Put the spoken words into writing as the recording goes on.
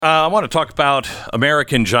I want to talk about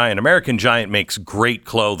American Giant. American Giant makes great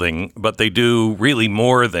clothing, but they do really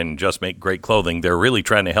more than just make great clothing. They're really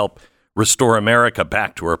trying to help restore America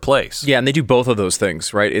back to her place. Yeah, and they do both of those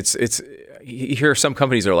things, right? It's you hear some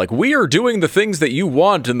companies are like, we are doing the things that you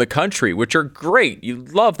want in the country, which are great. You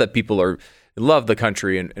love that people love the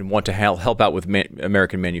country and want to help out with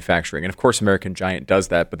American manufacturing. And of course, American Giant does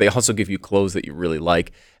that, but they also give you clothes that you really like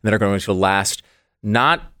and that are going to last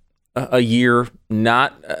not a year,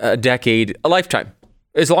 not a decade, a lifetime.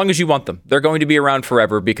 As long as you want them. They're going to be around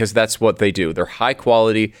forever because that's what they do. They're high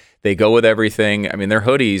quality. They go with everything. I mean, their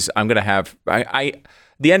hoodies, I'm going to have...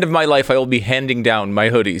 the end of my life, I will be handing down my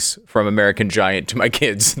hoodies from American Giant to my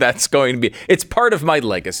kids. That's going to be... It's part of my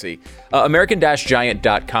legacy.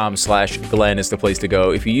 American-Giant.com/Glenn is the place to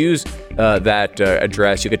go. If you use that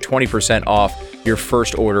address, you get 20% off your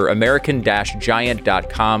first order.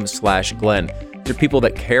 American-Giant.com/Glenn. They're people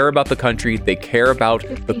that care about the country, they care about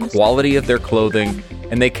the quality of their clothing,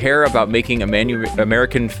 and they care about making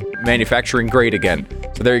American manufacturing great again.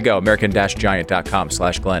 So there you go,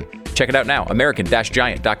 American-Giant.com/Glenn. Check it out now,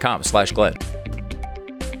 American-Giant.com/Glenn.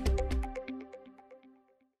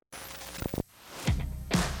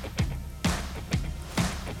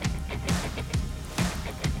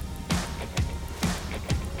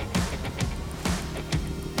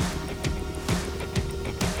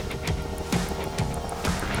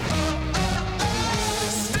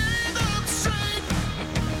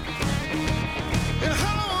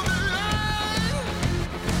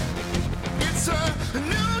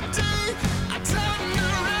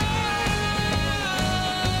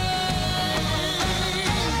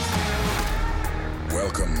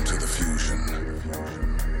 Welcome to the fusion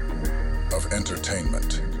of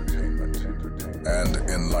entertainment and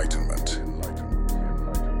enlightenment.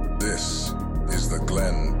 This is the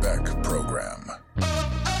Glenn Beck Program.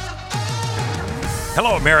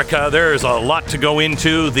 Hello, America. There's a lot to go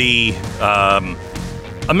into. The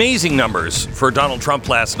amazing numbers for Donald Trump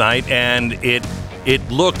last night, and it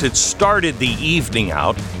started the evening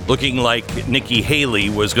out looking like Nikki Haley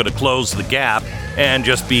was going to close the gap and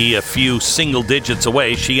just be a few single digits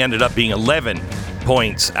away. She ended up being 11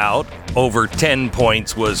 points out. Over 10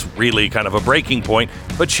 points was really kind of a breaking point,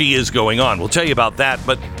 but she is going on. We'll tell you about that.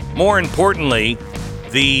 But more importantly,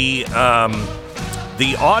 the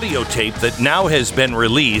audio tape that now has been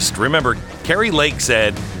released. Remember, Kari Lake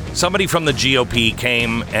said somebody from the GOP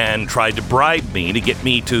came and tried to bribe me to get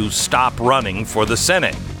me to stop running for the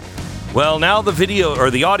Senate. Well, now the video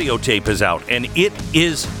or the audio tape is out, and it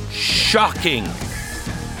is shocking.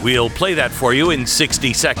 We'll play that for you in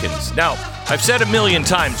 60 seconds. Now, I've said a million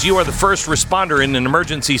times, you are the first responder in an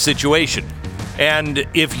emergency situation. And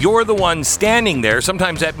if you're the one standing there,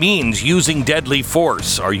 sometimes that means using deadly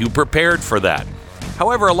force. Are you prepared for that?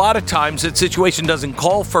 However, a lot of times that situation doesn't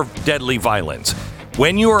call for deadly violence.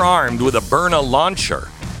 When you are armed with a Byrna launcher,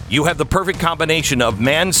 you have the perfect combination of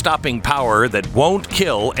man-stopping power that won't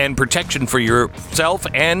kill and protection for yourself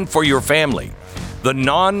and for your family. The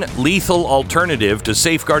non-lethal alternative to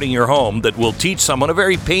safeguarding your home that will teach someone a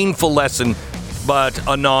very painful lesson, but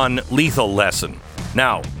a non-lethal lesson.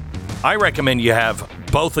 Now, I recommend you have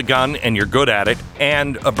both a gun, and you're good at it,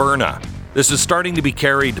 and a Byrna. This is starting to be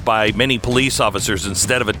carried by many police officers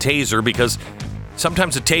instead of a taser because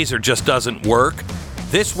sometimes a taser just doesn't work.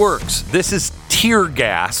 This works. This is tear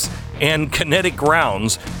gas and kinetic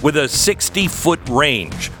rounds with a 60-foot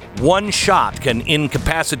range. One shot can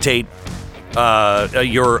incapacitate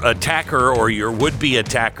your attacker or your would-be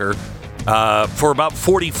attacker for about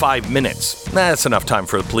 45 minutes. That's enough time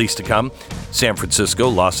for the police to come. San Francisco,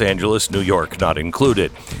 Los Angeles, New York not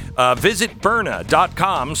included. Visit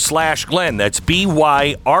Byrna.com/Glenn. That's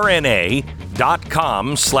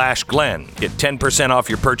BYRNA.com/Glenn. Get 10% off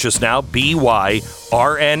your purchase now.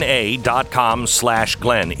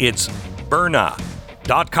 BYRNA.com/Glenn. It's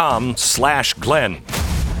Byrna.com/Glenn.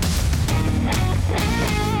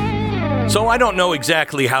 So I don't know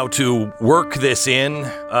exactly how to work this in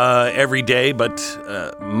every day, but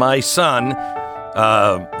my son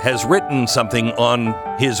has written something on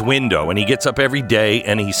his window, and he gets up every day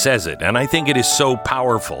and he says it. And I think it is so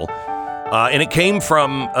powerful. And it came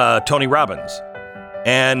from Tony Robbins.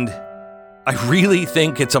 And I really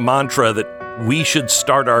think it's a mantra that we should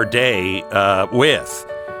start our day with.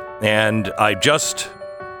 And I just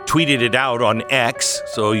tweeted it out on X.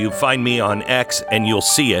 So you find me on X and you'll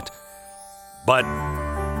see it. But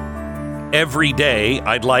every day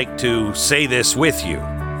I'd like to say this with you.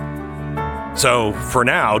 So for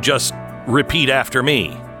now, just repeat after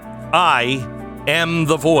me. I am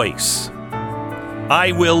the voice.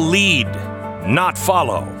 I will lead, not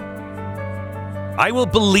follow. I will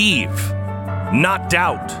believe, not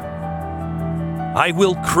doubt. I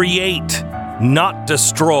will create, not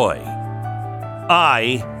destroy.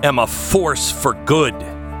 I am a force for good.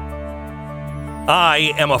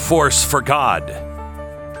 I am a force for God.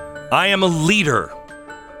 I am a leader.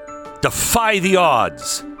 Defy the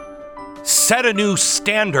odds. Set a new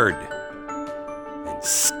standard. And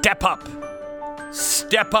step up.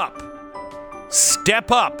 Step up.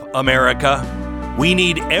 Step up, America. We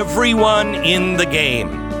need everyone in the game.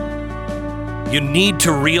 You need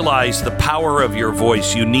to realize the power of your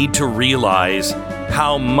voice. You need to realize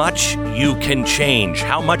how much you can change,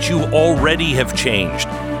 how much you already have changed.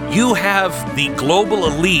 You have the global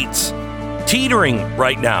elites teetering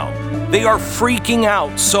right now. They are freaking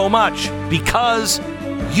out so much because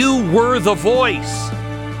you were the voice.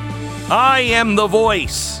 I am the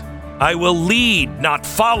voice. I will lead, not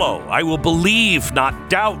follow. I will believe, not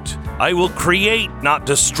doubt. I will create, not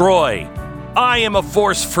destroy. I am a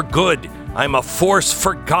force for good. I'm a force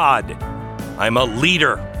for God. I'm a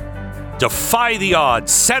leader. Defy the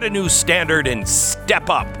odds, set a new standard, and step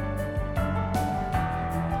up.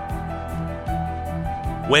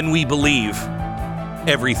 When we believe,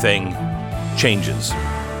 everything changes.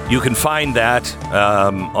 You can find that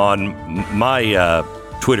on my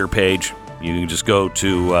Twitter page. You can just go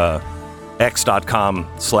to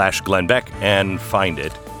x.com/Glenn Beck and find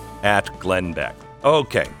it at Glenn Beck.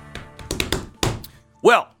 Okay.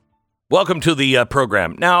 Well, welcome to the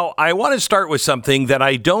program. Now, I want to start with something that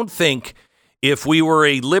I don't think if we were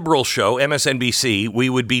a liberal show, MSNBC, we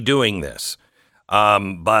would be doing this.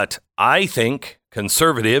 But I think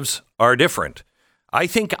conservatives are different.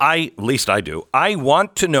 At least I do. I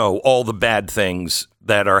want to know all the bad things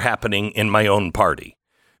that are happening in my own party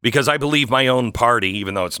because I believe my own party,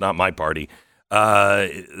 even though it's not my party,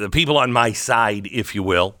 the people on my side, if you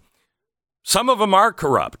will, some of them are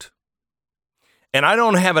corrupt. And I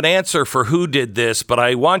don't have an answer for who did this, but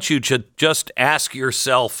I want you to just ask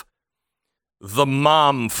yourself the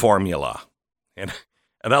mom formula. And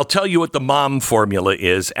I'll tell you what the mom formula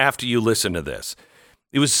is after you listen to this.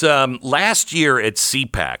 It was last year at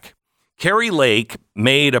CPAC. Carrie Lake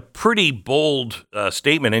made a pretty bold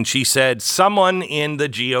statement, and she said someone in the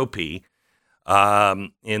GOP,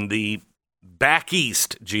 in the back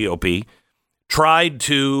east GOP, tried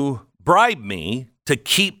to bribe me to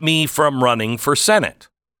keep me from running for Senate.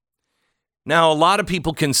 Now, a lot of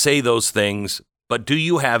people can say those things, but do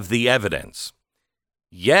you have the evidence?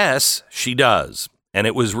 Yes, she does. And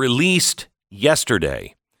it was released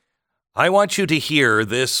yesterday. I want you to hear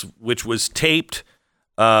this, which was taped,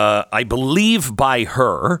 I believe, by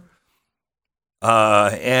her.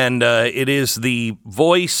 And it is the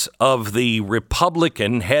voice of the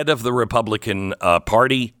head of the Republican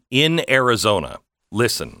Party in Arizona.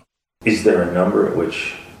 Listen. Is there a number at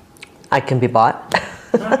which I can be bought?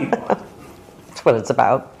 not be bought? That's what it's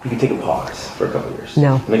about. You can take a pause for a couple of years.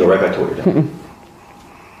 No. And then go right back to what you're doing.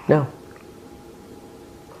 No.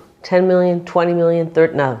 10 million, 20 million,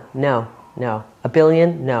 30, no. A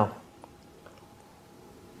billion, no.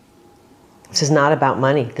 This is not about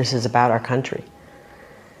money. This is about our country.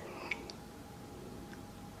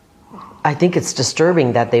 I think it's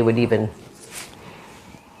disturbing that they would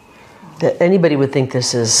that anybody would think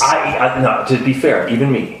this is... No, to be fair,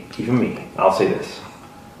 even me, I'll say this.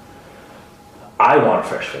 I want a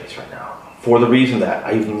fresh face right now for the reason that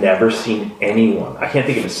I've never seen anyone, I can't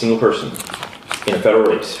think of a single person in a federal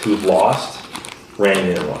race who lost, ran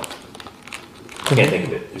in and won. I can't think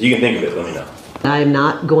of it. If you can think of it, let me know. I am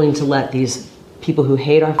not going to let these people who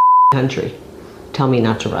hate our country tell me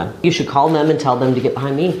not to run. You should call them and tell them to get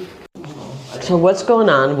behind me. So what's going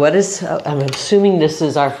on? I'm assuming this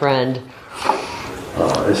is our friend.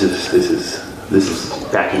 This is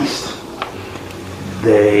back east.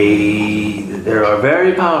 There are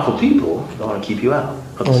very powerful people that want to keep you out.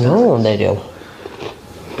 Oh no, they do.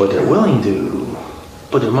 But they're willing to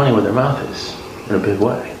put their money where their mouth is in a big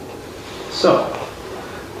way. So,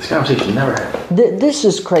 this conversation never happened. This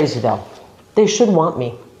is crazy though. They should want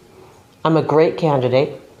me. I'm a great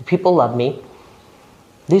candidate. People love me.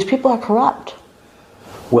 These people are corrupt.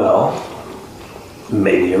 Well,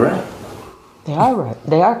 maybe you're right. They are right.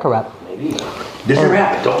 They are corrupt. Maybe. This never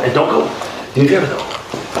happened. Don't go. Do me a favor though.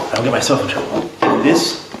 I don't get myself in trouble.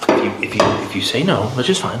 This, if you say no, which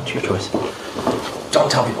is fine, it's your choice. Don't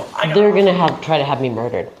tell people. They're gonna try to have me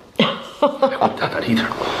murdered. I wouldn't doubt that either.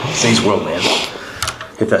 Today's world, man.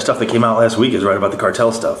 If that stuff that came out last week is right about the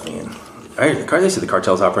cartel stuff, man. They said the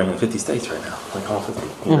cartel's operating in 50 states right now, like all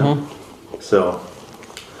 50. You know. So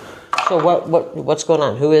what's going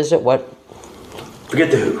on? Who is it? What?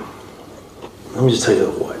 Forget the who. Let me just tell you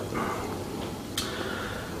the what.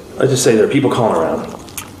 Let's just say there are people calling around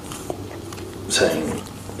saying,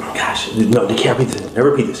 gosh, no, you can't repeat this.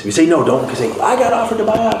 Never repeat this. If you say no, don't. Because say, I got offered to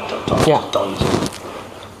buy out. Don't use it.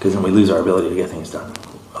 Because then we lose our ability to get things done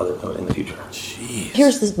in the future. Jeez.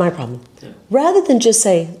 Here's my problem. Rather than just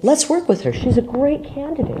say, let's work with her, she's a great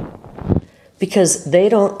candidate. Because they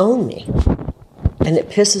don't own me. And it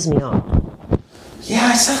pisses me off.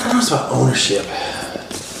 Yeah, I said I don't know, it's about ownership.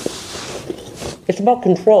 It's about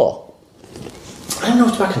control. I don't know if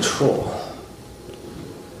it's about control.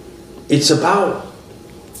 It's about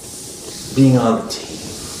being on the team.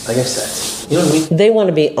 I guess that's, you know what I mean? They want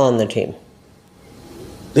to be on the team.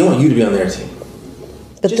 They want you to be on their team.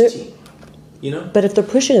 But just team. You know? But if they're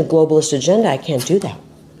pushing a globalist agenda, I can't do that.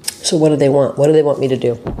 So what do they want? What do they want me to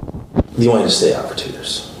do? They want you to stay out for 2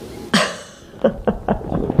 years.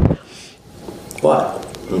 But,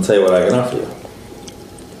 let me tell you what I can offer you.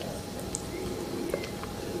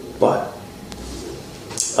 But,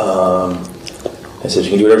 I said, you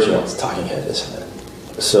can do whatever you want. It's a talking head, this and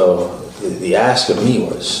that. So, the ask of me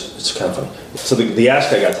was, it's kind of funny. So, the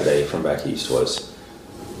ask I got today from back east was,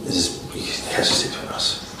 it has to stay between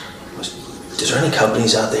us. Is there any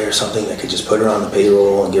companies out there or something that could just put her on the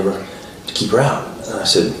payroll and give her, to keep her out? And I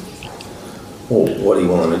said, well, what are you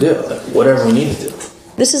willing to do? Like, whatever we need to do.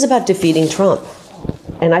 This is about defeating Trump.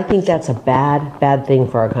 And I think that's a bad, bad thing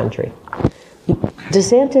for our country.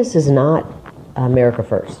 DeSantis is not America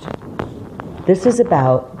First. This is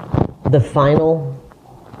about the final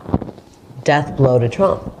death blow to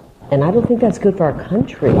Trump. And I don't think that's good for our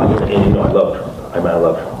country. And you know I love Trump. I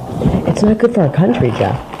love Trump. It's not good for our country,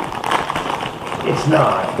 Jeff. It's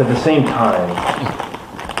not. But at the same time,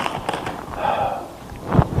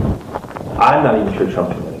 I'm not even sure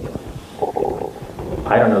Trump can win again.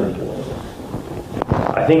 I don't know that he can win again.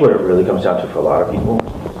 I think what it really comes down to for a lot of people,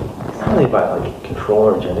 it's not really about like control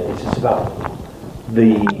or agenda. It's just about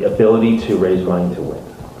the ability to raise money to win.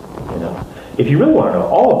 You know, if you really want to know,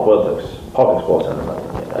 all of politics boils down to money.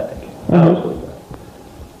 I think. I always believe that.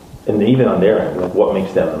 And even on their end, like what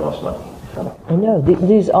makes them the most money? I know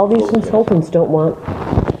all these consultants don't want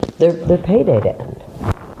their payday to end,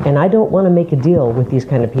 and I don't want to make a deal with these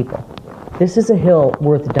kind of people. This is a hill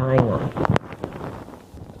worth dying on.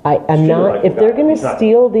 I'm not. Like if they're going to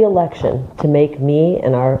steal the election to make me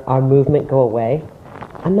and our movement go away,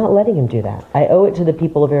 I'm not letting him do that. I owe it to the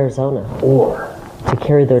people of Arizona, Or to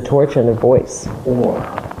carry their torch and their voice. Or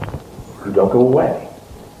you don't go away,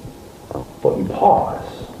 but you pause.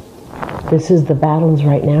 This is the battles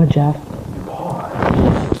right now, Jeff. You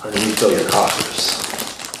pause, and then you fill your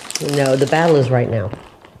coffers. No, the battle is right now.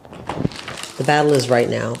 The battle is right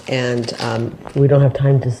now, and we don't have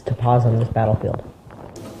time to pause on this battlefield.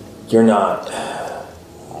 You're not.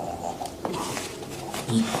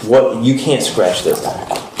 You can't scratch their back.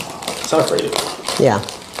 It's not afraid of you. Yeah.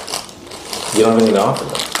 You don't have anything to offer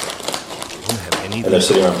them. And they're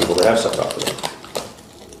sitting around people that have stuff to offer them.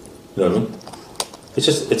 You know what I mean? It's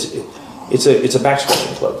just it's a back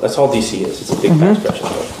scratching club. That's all DC is. It's a big back scratching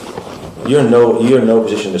club. You're in no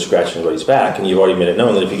position to scratch anybody's back, and you've already made it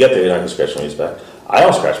known that if you get there, you're not going to scratch anybody's back. I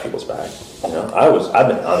don't scratch people's back. You know, I've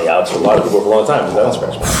been on the outs with a lot of people for a long time because I don't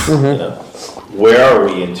scratch my back. You know, where are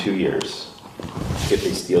we in 2 years if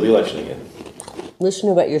they steal the election again? Listen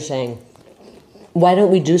to what you're saying. Why don't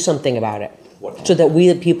we do something about it? What? So that we,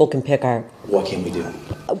 the people, can pick our... What can we do?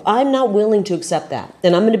 I'm not willing to accept that.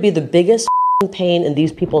 And I'm going to be the biggest pain in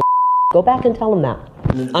these people's... Go back and tell them that.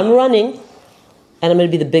 I'm running, and I'm going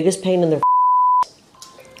to be the biggest pain in their...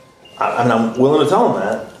 I'm willing to tell them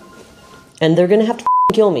that. And they're going to have to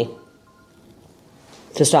kill me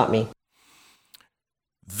to stop me.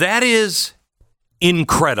 That is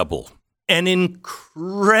incredible and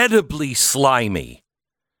incredibly slimy.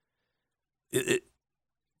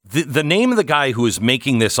 The name of the guy who is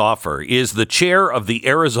making this offer is the chair of the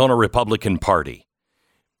Arizona Republican Party.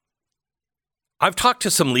 I've talked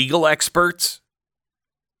to some legal experts.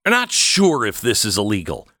 They're not sure if this is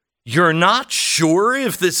illegal. You're not sure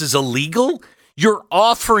if this is illegal? You're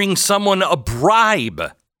offering someone a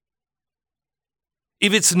bribe.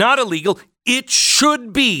 If it's not illegal, it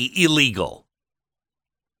should be illegal.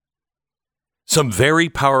 Some very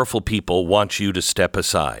powerful people want you to step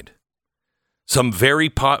aside. Some very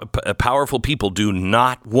powerful people do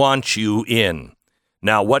not want you in.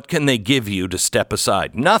 Now, what can they give you to step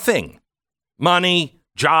aside? Nothing. Money,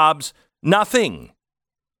 jobs, nothing.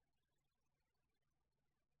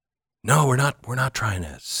 No, we're not trying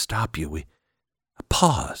to stop you.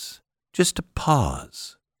 Pause. Just a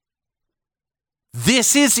pause.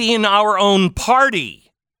 This is in our own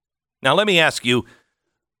party. Now, let me ask you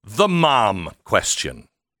the mom question.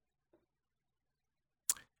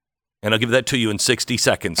 And I'll give that to you in 60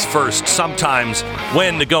 seconds. First, sometimes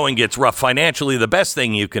when the going gets rough financially, the best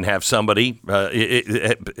thing you can have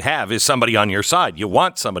is somebody on your side. You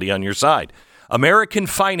want somebody on your side. American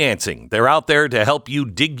Financing, they're out there to help you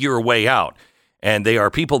dig your way out. And they are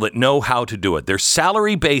people that know how to do it. They're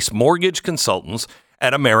salary-based mortgage consultants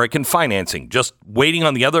at American Financing, just waiting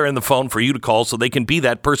on the other end of the phone for you to call so they can be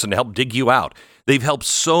that person to help dig you out. They've helped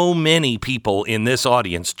so many people in this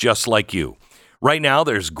audience just like you. Right now,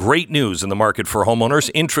 there's great news in the market for homeowners.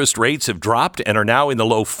 Interest rates have dropped and are now in the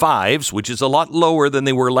low fives, which is a lot lower than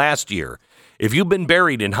they were last year. If you've been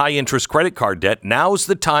buried in high-interest credit card debt, now's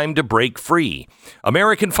the time to break free.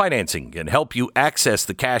 American Financing can help you access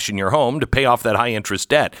the cash in your home to pay off that high-interest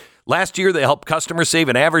debt. Last year, they helped customers save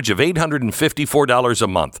an average of $854 a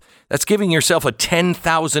month. That's giving yourself a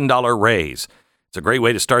 $10,000 raise. It's a great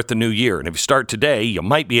way to start the new year. And if you start today, you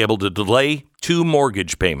might be able to delay 2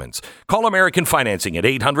 mortgage payments. Call American Financing at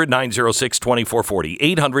 800-906-2440,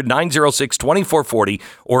 800-906-2440,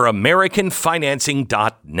 or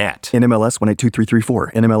AmericanFinancing.net. NMLS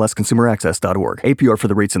 182334, NMLSConsumerAccess.org. APR for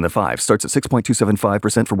the rates in the 5 starts at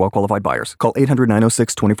 6.275% for well-qualified buyers. Call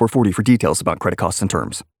 800-906-2440 for details about credit costs and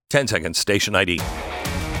terms. 10 seconds, station ID.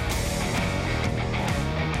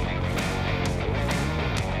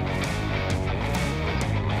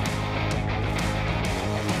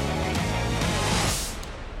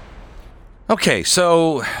 Okay,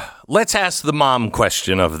 so let's ask the mom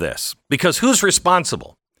question of this, because who's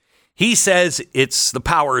responsible? He says it's the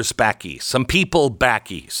powers back east, some people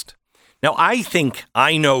back east. Now, I think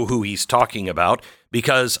I know who he's talking about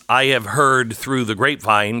because I have heard through the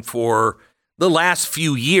grapevine for the last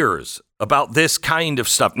few years about this kind of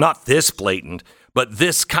stuff, not this blatant, but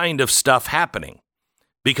this kind of stuff happening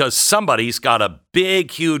because somebody's got a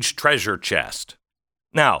big, huge treasure chest.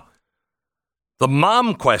 Now, the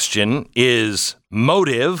mom question is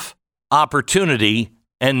motive, opportunity,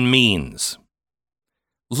 and means.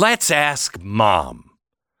 Let's ask mom.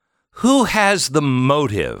 Who has the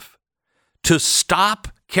motive to stop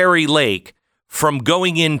Kari Lake from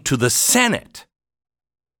going into the Senate?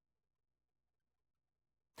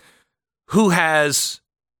 Who has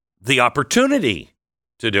the opportunity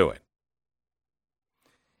to do it?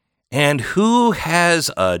 And who has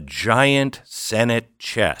a giant Senate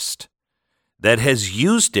chest that has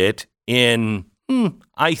used it in,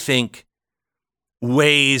 I think,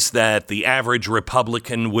 ways that the average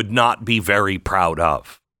Republican would not be very proud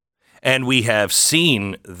of? And we have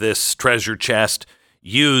seen this treasure chest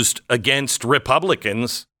used against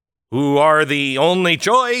Republicans who are the only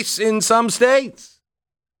choice in some states.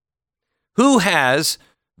 Who has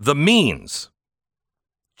the means?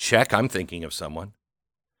 Check, I'm thinking of someone.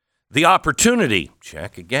 The opportunity?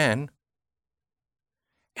 Check again.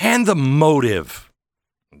 And the motive?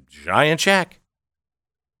 Giant check.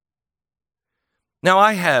 Now,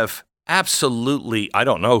 I have I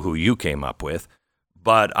don't know who you came up with,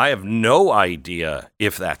 but I have no idea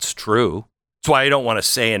if that's true. That's why I don't want to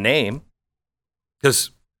say a name,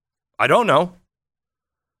 because I don't know.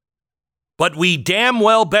 But we damn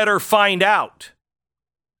well better find out.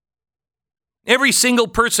 Every single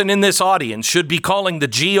person in this audience should be calling the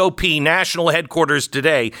GOP national headquarters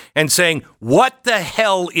today and saying, what the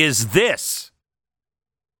hell is this?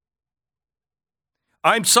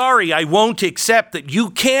 I'm sorry, I won't accept that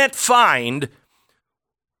you can't find.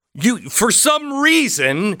 For some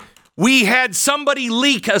reason, we had somebody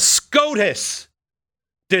leak a SCOTUS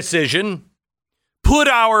decision, put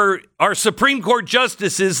our Supreme Court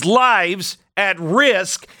justices' lives at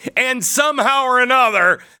risk, and somehow or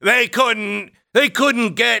another, they couldn't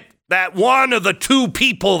get that one of the 2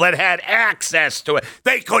 people that had access to it.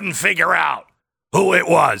 They couldn't figure out who it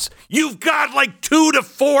was. You've got like 2 to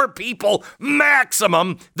 4 people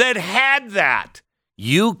maximum that had that.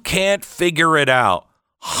 You can't figure it out.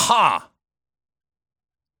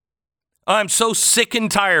 I'm so sick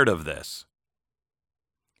and tired of this.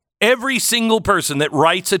 Every single person that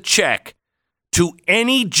writes a check to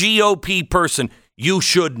any GOP person, you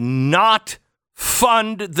should not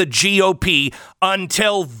fund the GOP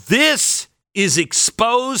until this is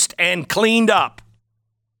exposed and cleaned up.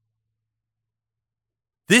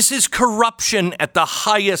 This is corruption at the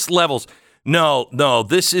highest levels. No,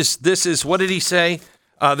 this is what did he say?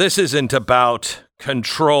 This isn't about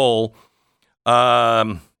control.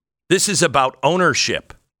 This is about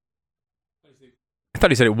ownership. I thought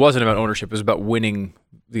he said it wasn't about ownership. It was about winning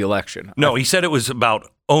the election. No, he said it was about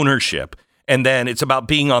ownership. And then it's about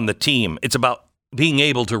being on the team. It's about being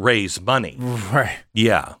able to raise money. Right.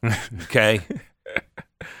 Yeah. Okay.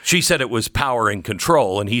 She said it was power and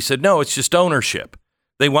control. And he said, no, it's just ownership.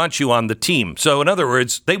 They want you on the team. So in other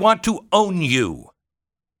words, they want to own you.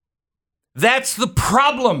 That's the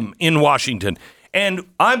problem in Washington. And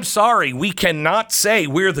I'm sorry, we cannot say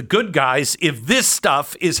we're the good guys if this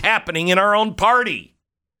stuff is happening in our own party.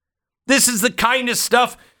 This is the kind of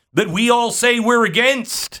stuff that we all say we're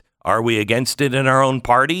against. Are we against it in our own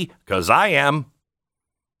party? Because I am.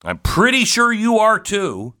 I'm pretty sure you are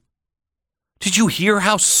too. Did you hear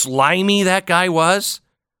how slimy that guy was?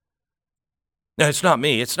 No, it's not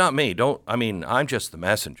me. It's not me. I'm just the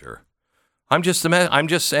messenger. I'm just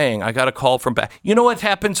saying, I got a call from back. You know what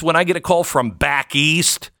happens when I get a call from back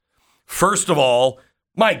east? First of all,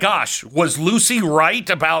 my gosh, was Lucy right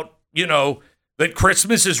about, that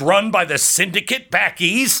Christmas is run by the syndicate back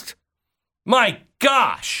east? My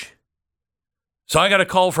gosh. So I got a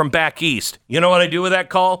call from back east. You know what I do with that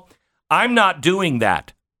call? I'm not doing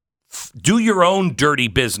that. Do your own dirty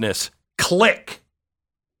business. Click.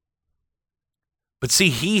 But see,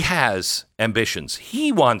 he has ambitions.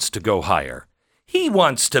 He wants to go higher. He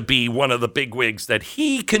wants to be one of the bigwigs that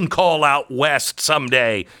he can call out west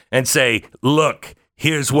someday and say, look,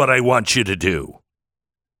 here's what I want you to do.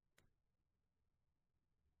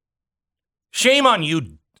 Shame on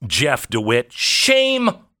you, Jeff DeWitt. Shame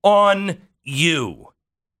on you.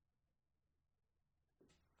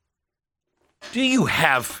 Do you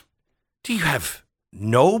have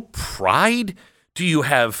no pride? Do you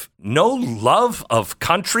have no love of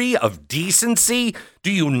country, of decency?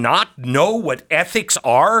 Do you not know what ethics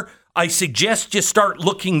are? I suggest you start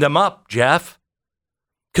looking them up, Jeff,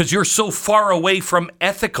 because you're so far away from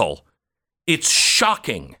ethical. It's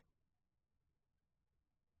shocking.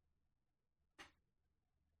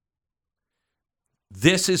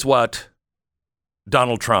 This is what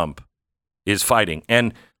Donald Trump is fighting.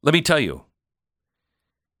 And let me tell you,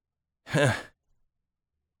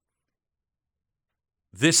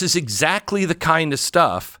 this is exactly the kind of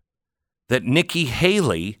stuff that Nikki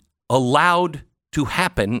Haley allowed to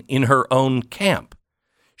happen in her own camp.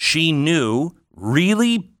 She knew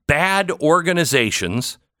really bad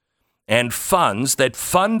organizations and funds that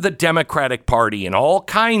fund the Democratic Party in all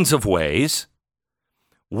kinds of ways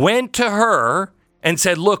went to her and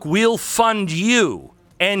said, look, we'll fund you.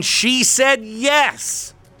 And she said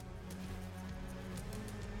yes.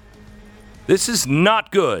 This is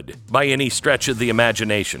not good by any stretch of the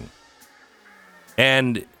imagination.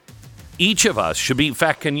 And each of us should be, in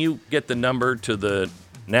fact, can you get the number to the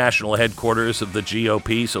national headquarters of the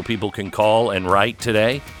GOP so people can call and write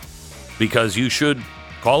today? Because you should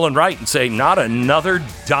call and write and say, not another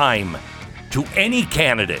dime to any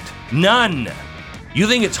candidate. None. You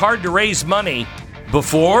think it's hard to raise money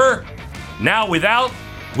before? Now with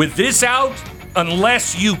this out?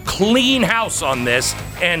 Unless you clean house on this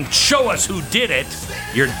and show us who did it,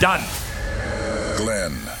 you're done.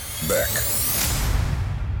 Glenn Beck.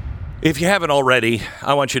 If you haven't already,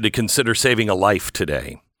 I want you to consider saving a life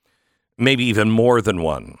today. Maybe even more than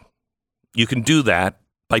one. You can do that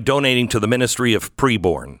by donating to the Ministry of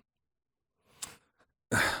Preborn.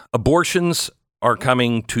 Abortions are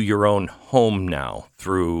coming to your own home now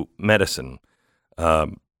through medicine.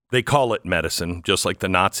 They call it medicine, just like the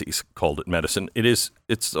Nazis called it medicine.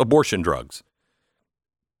 It's abortion drugs.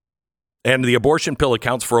 And the abortion pill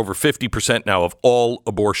accounts for over 50% now of all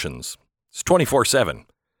abortions. It's 24/7.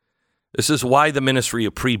 This is why the Ministry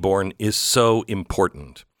of Preborn is so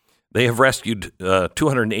important. They have rescued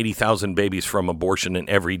 280,000 babies from abortion, and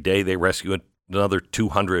every day they rescue another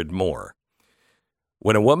 200 more.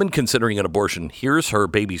 When a woman considering an abortion hears her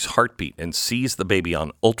baby's heartbeat and sees the baby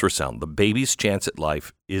on ultrasound, the baby's chance at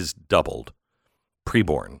life is doubled.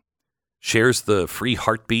 Preborn shares the free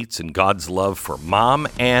heartbeats and God's love for mom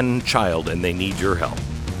and child, and they need your help.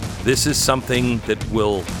 This is something that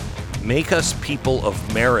will make us people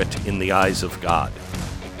of merit in the eyes of God.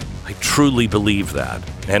 I truly believe that,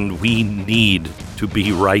 and we need to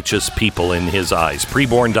be righteous people in his eyes.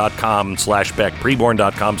 Preborn.com/Beck,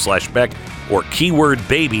 preborn.com/Beck, or keyword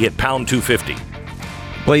baby at pound 250.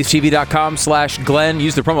 BlazeTV.com/Glenn.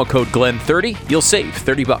 Use the promo code Glenn30. You'll save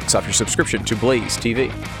 $30 off your subscription to Blaze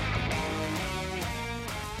TV.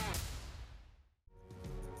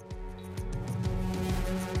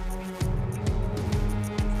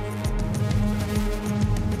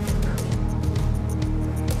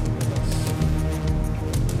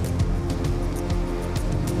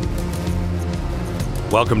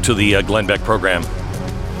 Welcome to the Glenn Beck program.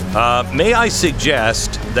 May I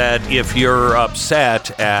suggest that if you're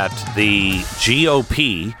upset at the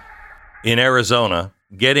GOP in Arizona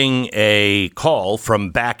getting a call from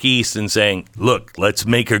back east and saying, look, let's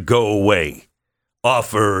make her go away,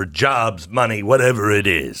 offer jobs, money, whatever it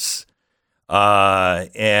is,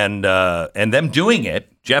 and them doing it.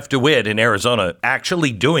 Jeff DeWitt in Arizona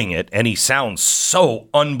actually doing it, and he sounds so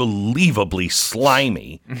unbelievably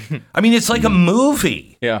slimy. I mean, it's like a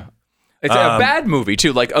movie. Yeah. It's a bad movie,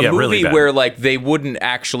 too. Like a movie really where like they wouldn't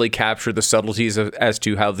actually capture the subtleties as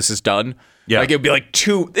to how this is done. Yeah. Like it'd be like,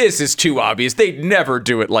 this is too obvious. They'd never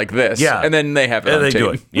do it like this. Yeah. And then they have it on They tape. do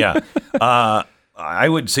it. Yeah. I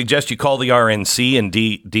would suggest you call the RNC in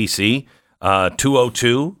DC,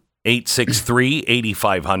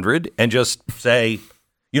 202-863-8500, and just say,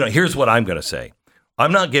 here's what I'm going to say.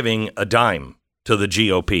 I'm not giving a dime to the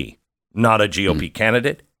GOP. Not a GOP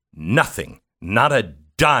candidate. Nothing. Not a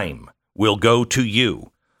dime will go to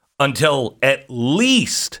you until at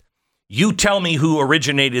least you tell me who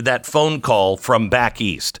originated that phone call from back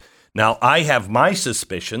east. Now, I have my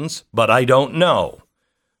suspicions, but I don't know.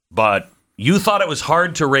 But you thought it was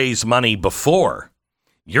hard to raise money before.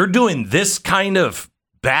 You're doing this kind of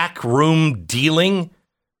backroom dealing?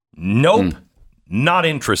 Nope. Not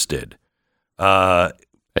interested. And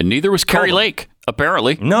neither was Carrie Lake,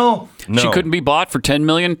 apparently. No. She couldn't be bought for $10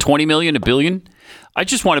 million, $20 million, $1 billion. I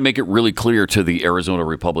just want to make it really clear to the Arizona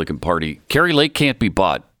Republican Party, Carrie Lake can't be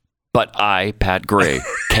bought, but I, Pat Gray,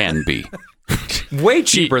 can be. Way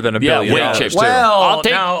cheaper than $1 billion. Yeah, way cheaper. Well, I'll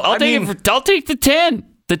take the 10.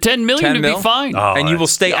 The $10 million 10 would mil? be fine. Oh, And you will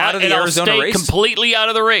stay out of the Arizona I'll stay race? completely out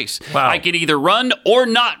of the race. Wow. I can either run or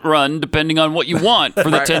not run, depending on what you want for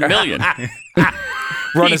the $10 million.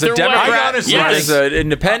 Run as a Either way. Democrat, honestly run Yes. as an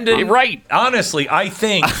independent. Right. Honestly, I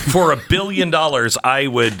think for $1 billion, I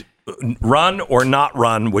would run or not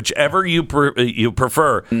run, whichever you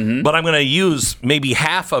prefer. But I'm going to use maybe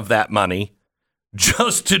half of that money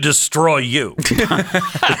just to destroy you.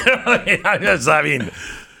 I mean,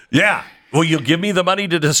 yeah. Will you give me the money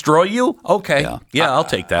to destroy you? Okay. Yeah, I'll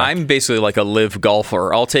take that. I'm basically like a live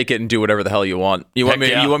golfer. I'll take it and do whatever the hell you want. You want Heck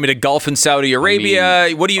me? yeah. You want me to golf in Saudi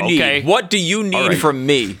Arabia? What do you okay. need? What do you need right. from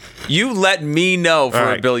me? You let me know for All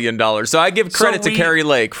right. $1 billion. So I give credit to Carrie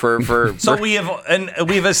Lake for. So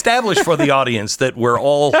we've established for the audience that we're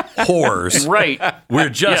all whores. Right. We're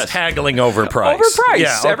just Yes. haggling over price. Overpriced.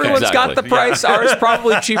 Yeah, okay. Everyone's got the Exactly. price. Ours is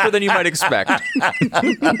probably cheaper than you might expect.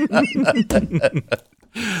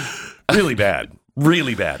 Really bad.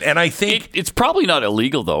 Really bad. And I think It's probably not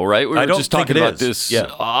illegal, though, right? We were don't just think talking it about is. this Yeah.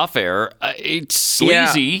 off air. It's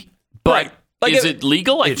Yeah. sleazy, but Right. Like is it- it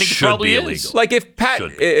legal? I it think it should probably be is. illegal. Like if Pat,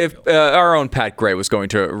 Should be. if our own Pat Gray was going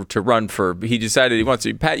to run for, he decided he wants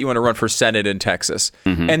to. Pat, you want to run for Senate in Texas,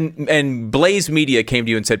 and Blaze Media came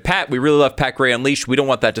to you and said, Pat, we really love Pat Gray Unleashed. We don't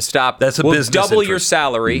want that to stop. That's a we'll business double your interest.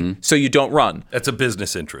 salary so you don't run. that's a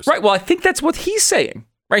business interest. Right. Well, I think that's what he's saying.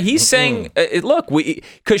 Right. He's saying, look,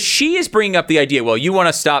 because she is bringing up the idea, well, you want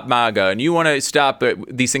to stop MAGA and you want to stop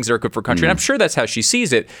these things that are good for country. And I'm sure that's how she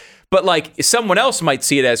sees it. But like someone else might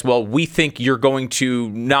see it as, well, we think you're going to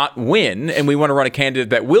not win and we want to run a candidate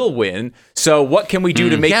that will win. So what can we do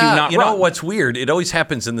to make you not you run? know what's weird? It always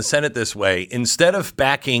happens in the Senate this way. Instead of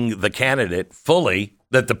backing the candidate fully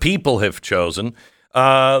that the people have chosen,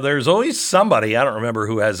 there's always somebody, I don't remember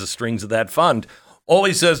who has the strings of that fund,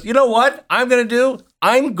 always says, you know what I'm going to do?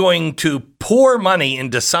 I'm going to pour money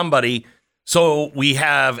into somebody so we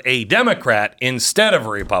have a Democrat instead of a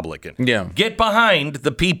Republican. Yeah. Get behind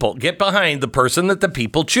the people. Get behind the person that the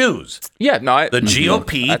people choose. Yeah, no, The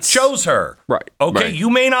GOP that's- chose her. Right. Okay, Right. you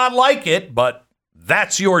may not like it, but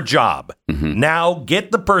that's your job. Now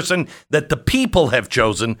get the person that the people have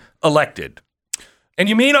chosen elected. And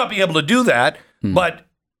you may not be able to do that, but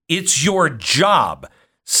it's your job.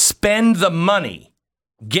 Spend the money.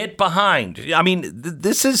 Get behind. I mean,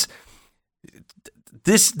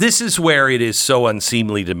 this is where it is so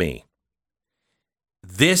unseemly to me.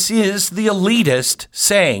 This is the elitist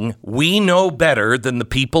saying, we know better than the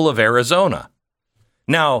people of Arizona.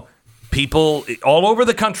 Now, people all over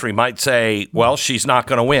the country might say, well, she's not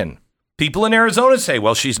going to win. People in Arizona say,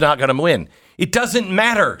 well, she's not going to win. It doesn't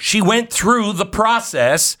matter. She went through the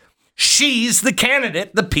process. She's the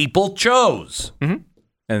candidate the people chose.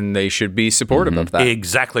 and they should be supportive of that.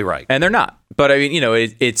 Exactly right. And they're not. But I mean,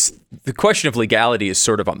 it's the question of legality is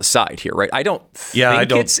sort of on the side here, right? I don't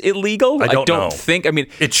think it's illegal. I don't know. think. I mean,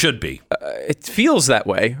 It should be. it feels that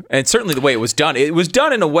way, and certainly the way it was done. It was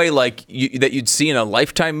done in a way like that you'd see in a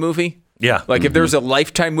Lifetime movie. Yeah. Like if there was a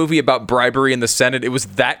Lifetime movie about bribery in the Senate, it was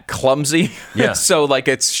that clumsy. Yeah. So like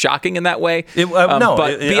it's shocking in that way. No,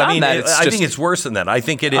 but beyond that, it's I just think it's worse than that. I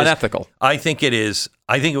think it is unethical. I think it is.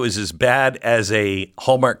 I think it was as bad as a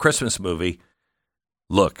Hallmark Christmas movie.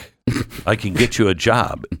 Look, I can get you a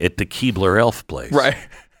job at the Keebler Elf place. right.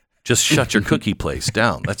 Just shut your cookie place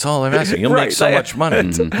down. That's all I'm asking. You'll make so much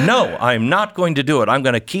money. No, I'm not going to do it. I'm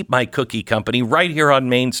going to keep my cookie company right here on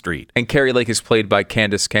Main Street. And Carrie Lake is played by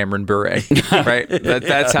Candace Cameron Bure, right?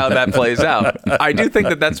 That's how that plays out. I do think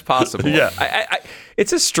that that's possible. Yeah.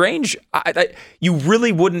 It's a strange. You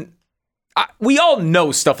really wouldn't. We all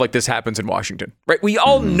know stuff like this happens in Washington, right? We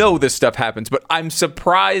all know this stuff happens, but I'm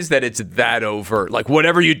surprised that it's that overt. Like,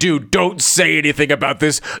 whatever you do, don't say anything about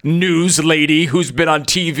this news lady who's been on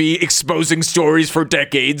TV exposing stories for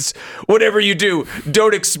decades. Whatever you do,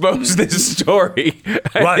 don't expose this story.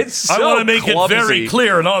 Right. So I want to make clumsy. it very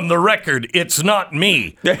clear and on the record, it's not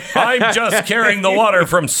me. I'm just carrying the water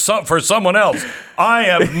for someone else. I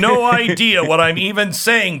have no idea what I'm even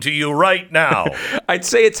saying to you right now. I'd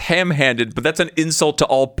say it's ham-handed, but that's an insult to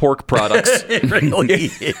all pork products. It really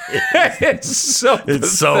is. It's so bad.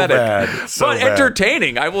 So but bad.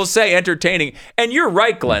 entertaining. I will say entertaining. And you're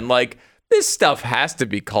right, Glenn. Like, this stuff has to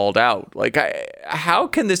be called out. Like, how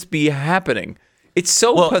can this be happening? It's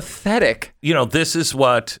so pathetic. This is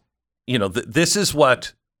what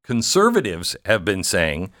conservatives have been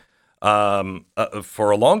saying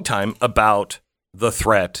for a long time about the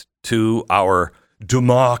threat to our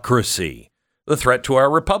democracy, the threat to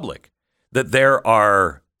our republic, that there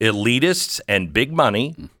are elitists and big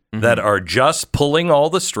money that are just pulling all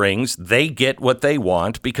the strings. They get what they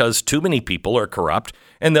want because too many people are corrupt,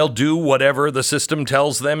 and they'll do whatever the system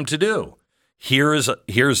tells them to do. Here's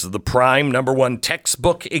the prime number one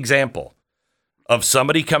textbook example of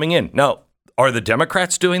somebody coming in. Now, are the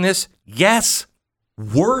Democrats doing this? Yes.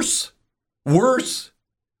 Worse.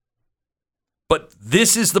 But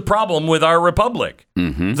this is the problem with our republic.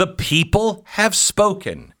 The people have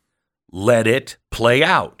spoken. Let it play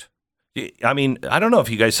out. I mean, I don't know if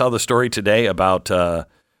you guys saw the story today about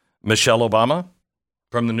Michelle Obama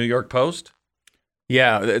from the New York Post.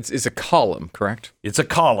 Yeah, it's a column, correct? It's a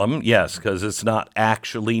column, yes, because it's not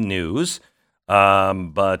actually news.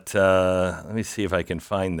 But let me see if I can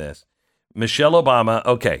find this. Michelle Obama,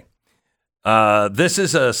 okay. This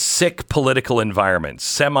is a sick political environment.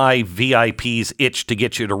 Semi-VIPs itch to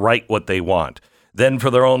get you to write what they want. Then for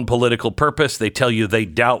their own political purpose, they tell you they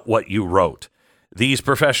doubt what you wrote. These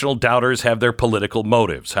professional doubters have their political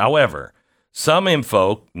motives. However, some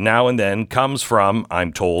info now and then comes from,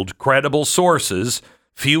 I'm told, credible sources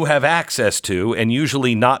few have access to and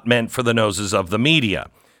usually not meant for the noses of the media,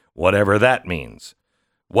 whatever that means.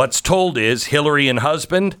 What's told is Hillary and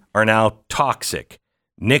husband are now toxic.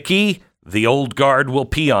 Nikki, the old guard, will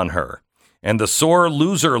pee on her. And the sore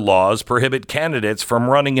loser laws prohibit candidates from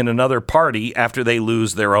running in another party after they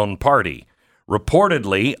lose their own party.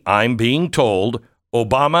 Reportedly, I'm being told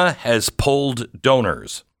Obama has pulled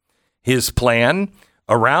donors. His plan?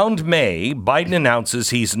 Around May, Biden announces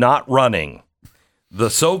he's not running. The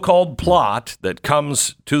so-called plot that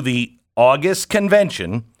comes to the August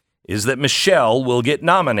convention is that Michelle will get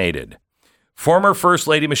nominated. Former First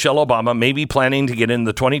Lady Michelle Obama may be planning to get in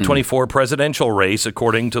the 2024 presidential race,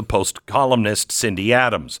 according to Post columnist Cindy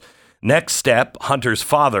Adams. Next step, Hunter's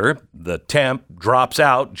father, the temp, drops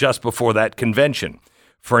out just before that convention.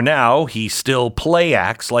 For now, he still play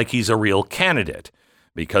acts like he's a real candidate,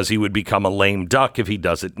 because he would become a lame duck if he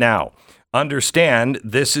does it now. Understand,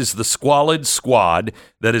 this is the squalid squad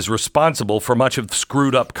that is responsible for much of the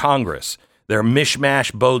screwed up Congress. Their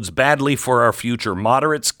mishmash bodes badly for our future.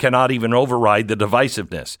 Moderates cannot even override the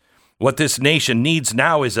divisiveness. What this nation needs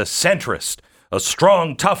now is a centrist, a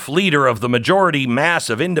strong, tough leader of the majority mass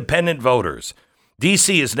of independent voters.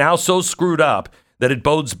 D.C. is now so screwed up that it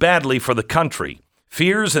bodes badly for the country.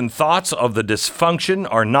 Fears and thoughts of the dysfunction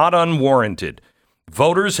are not unwarranted.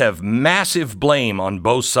 Voters have massive blame on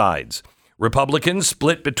both sides. Republicans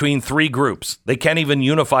split between three groups. They can't even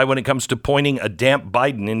unify when it comes to pointing a damp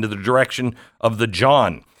Biden into the direction of the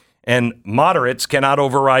John. And moderates cannot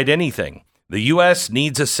override anything. The U.S.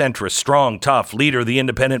 needs a centrist, strong, tough leader, the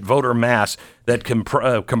independent voter mass that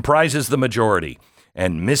comprises the majority.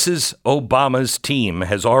 And Mrs. Obama's team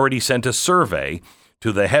has already sent a survey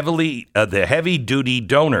to the heavy-duty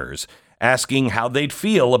donors asking how they'd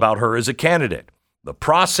feel about her as a candidate. The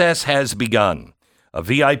process has begun. A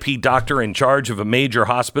VIP doctor in charge of a major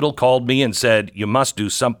hospital called me and said, "You must do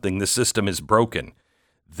something. The system is broken."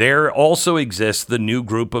 There also exists the new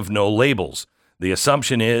group of no labels. The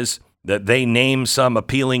assumption is that they name some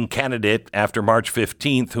appealing candidate after March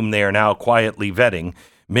 15th, whom they are now quietly vetting.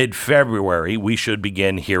 Mid-February, we should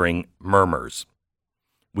begin hearing murmurs.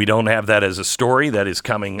 We don't have that as a story. That is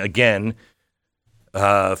coming again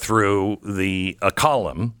through a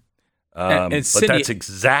column. But that's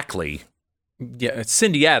exactly... Yeah, it's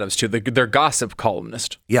Cindy Adams, too, their gossip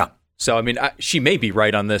columnist. Yeah. So, I mean, she may be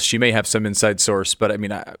right on this. She may have some inside source, but I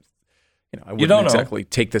mean, I wouldn't exactly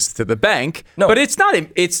take this to the bank. No. But it's not.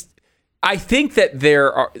 I think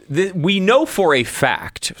that we know for a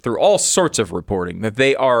fact through all sorts of reporting that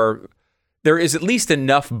there is at least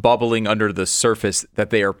enough bubbling under the surface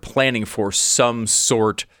that they are planning for some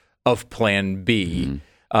sort of plan B.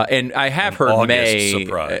 And I have heard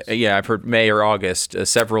I've heard May or August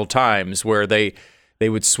several times where they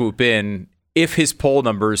would swoop in if his poll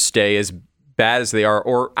numbers stay as bad as they are,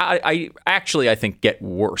 or I think get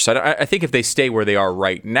worse. I think if they stay where they are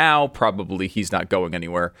right now, probably he's not going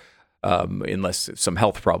anywhere. Unless some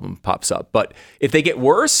health problem pops up. But if they get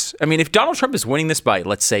worse, I mean, if Donald Trump is winning this by,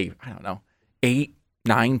 let's say,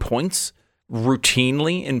 8-9 points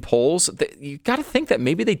routinely in polls, you got to think that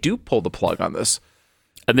maybe they do pull the plug on this.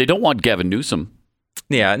 And they don't want Gavin Newsom.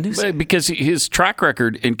 Yeah, Newsom. Because his track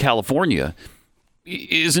record in California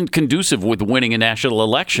isn't conducive with winning a national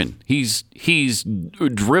election. He's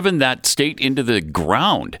driven that state into the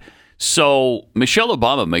ground. So Michelle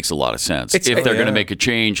Obama makes a lot of sense. If they're going to make a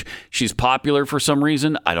change, she's popular for some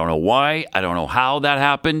reason. I don't know why. I don't know how that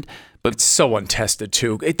happened. But it's so untested,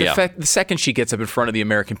 too. The second she gets up in front of the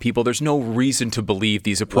American people, there's no reason to believe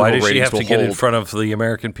these approval ratings will hold. Why does she have to get in front of the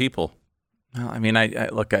American people? Well, I mean,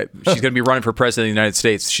 she's going to be running for president of the United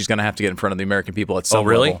States. She's going to have to get in front of the American people at some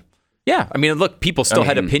level. Yeah. I mean, look, people still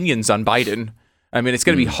had opinions on Biden. I mean, it's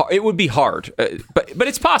going to be hard. It would be hard, but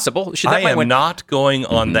it's possible. I am not going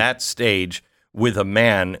on that stage with a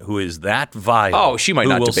man who is that vile. Oh, she might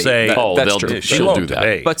not debate. That's true. She'll do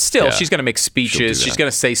that. But still, she's going to make speeches. She's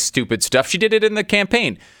going to say stupid stuff. She did it in the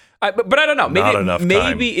campaign. But I don't know.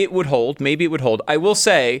 Maybe it would hold. Maybe it would hold. I will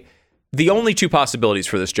say the only two possibilities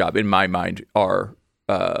for this job, in my mind, are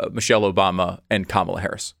Michelle Obama and Kamala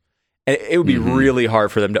Harris. It would be really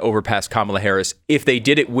hard for them to overpass Kamala Harris. If they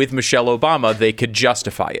did it with Michelle Obama, they could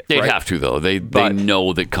justify it. They'd have to, though. They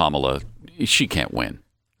know that Kamala, she can't win.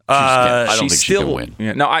 I don't think she can win.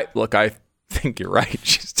 Yeah, no, I think you're right.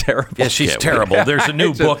 She's terrible. Yeah, she's terrible. There's a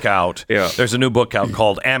new book out. Yeah. There's a new book out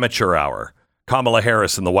called Amateur Hour, Kamala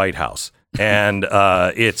Harris in the White House. And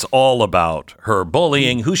it's all about her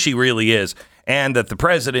bullying, who she really is, and that the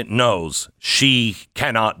president knows she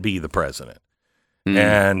cannot be the president.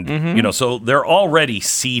 And, so they're already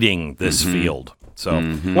seeding this field. So,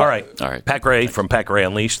 all right. Pat Gray from Pat Gray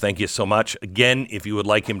Unleashed, thank you so much. Again, if you would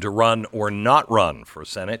like him to run or not run for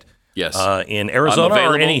Senate in Arizona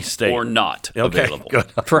or any state. Or not available. Good.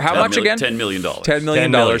 For how much again? $10 million. $10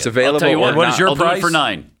 million available. I'll tell you what is your price? I'll do it for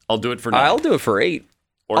 9. I'll do it for 9. I'll do it for 8.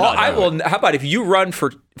 Or not. I will. How about if you run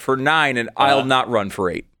for 9 and I'll not run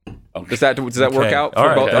for 8? Okay. Does that work out? All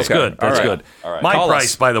right. Both? That's good. That's good. All right. My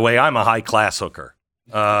price, by the way, I'm a high class hooker.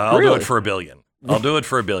 I'll do it for $1 billion. I'll do it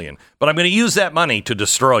for $1 billion. But I'm going to use that money to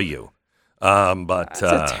destroy you. That's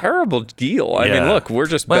a terrible deal. I mean, look, we're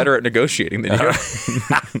just better at negotiating than you. All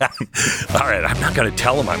right, I'm not going to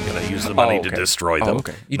tell them I'm going to use the money to destroy them.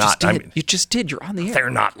 Okay. You just did. You're on the air. They're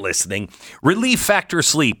not listening. Relief Factor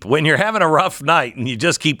Sleep. When you're having a rough night and you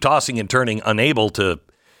just keep tossing and turning, unable to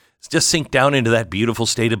just sink down into that beautiful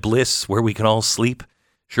state of bliss where we can all sleep.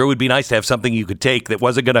 Sure would be nice to have something you could take that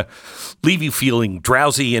wasn't going to leave you feeling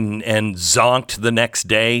drowsy and zonked the next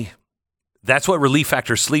day. That's what Relief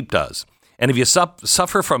Factor Sleep does. And if you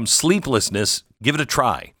suffer from sleeplessness, give it a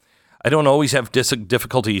try. I don't always have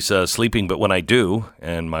difficulties sleeping, but when I do,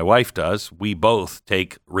 and my wife does, we both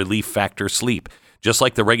take Relief Factor Sleep. Just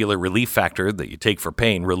like the regular Relief Factor that you take for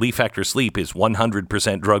pain, Relief Factor Sleep is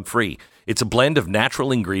 100% drug-free. It's a blend of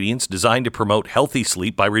natural ingredients designed to promote healthy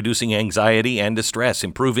sleep by reducing anxiety and distress,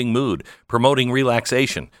 improving mood, promoting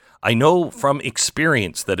relaxation. I know from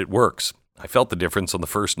experience that it works. I felt the difference on the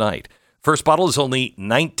first night. First bottle is only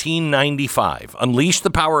 $19.95. Unleash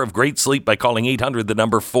the power of great sleep by calling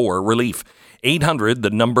 800-4-RELIEF.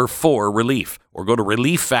 800-4-RELIEF. Or go to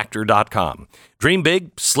ReliefFactor.com. Dream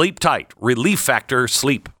big, sleep tight. Relief Factor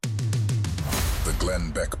Sleep. The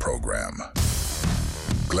Glenn Beck Program.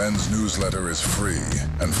 Glenn's newsletter is free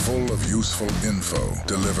and full of useful info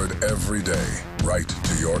delivered every day right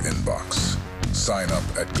to your inbox. Sign up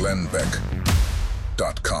at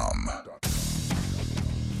glennbeck.com.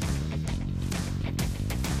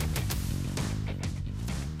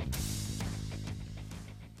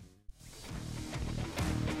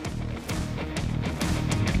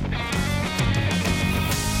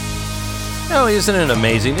 Oh, isn't it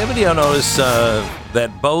amazing? Anybody notice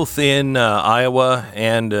that both in Iowa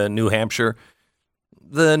and New Hampshire,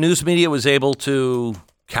 the news media was able to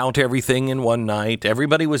count everything in one night.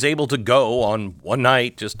 Everybody was able to go on one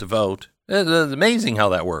night just to vote. It's amazing how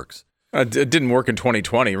that works. It didn't work in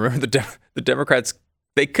 2020. Remember the Democrats?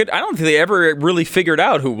 I don't think they ever really figured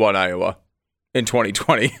out who won Iowa. in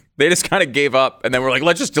 2020. They just kind of gave up, and then we're like,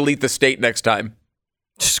 let's just delete the state next time.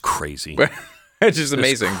 Just crazy. It's just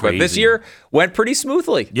amazing. But this year went pretty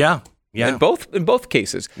smoothly. Yeah. In both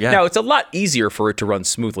cases. Yeah. Now, it's a lot easier for it to run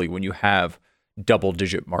smoothly when you have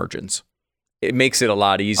double-digit margins. It makes it a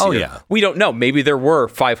lot easier. Oh, yeah. We don't know. Maybe there were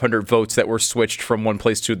 500 votes that were switched from one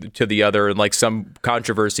place to the other, and like some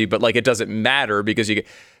controversy, but like it doesn't matter because you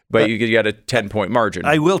got a 10-point margin.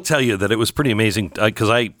 I will tell you that it was pretty amazing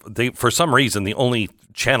because for some reason the only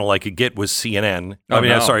channel I could get was CNN.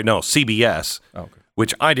 CBS. Okay.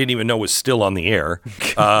 Which I didn't even know was still on the air.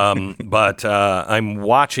 But I'm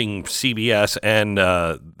watching CBS, and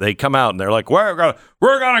they come out and they're like, "We're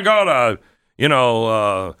gonna go to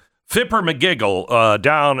Fipper McGiggle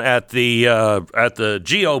down at the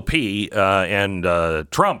GOP and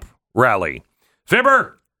Trump rally.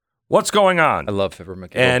 Fibber, what's going on?" I love Fipper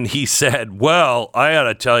McGiggle. And he said, "Well, I got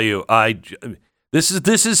to tell you, this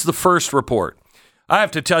is the first report. I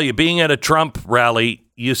have to tell you, being at a Trump rally,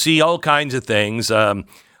 you see all kinds of things.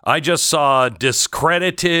 I just saw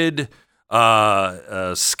discredited,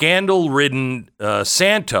 scandal-ridden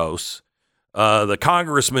Santos, the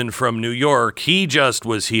congressman from New York. He just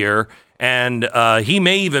was here, and he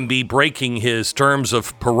may even be breaking his terms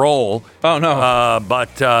of parole. Oh, no.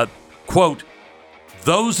 But, quote,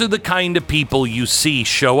 those are the kind of people you see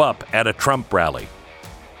show up at a Trump rally."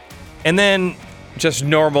 And then... just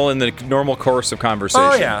normal in the normal course of conversation.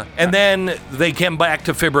 Oh, yeah. And then they came back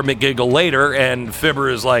to Fibber McGiggle later, and Fibber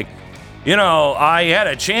is like, I had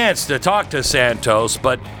a chance to talk to Santos,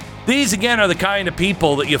 but these, again, are the kind of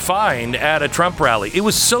people that you find at a Trump rally. It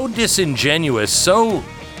was so disingenuous, so...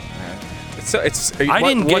 What's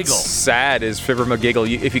giggle. sad is Fibber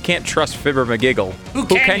McGiggle. If you can't trust Fibber McGiggle, who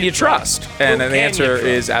can you trust? And the answer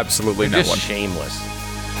is absolutely no one. Just shameless.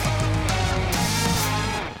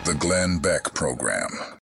 The Glenn Beck Program.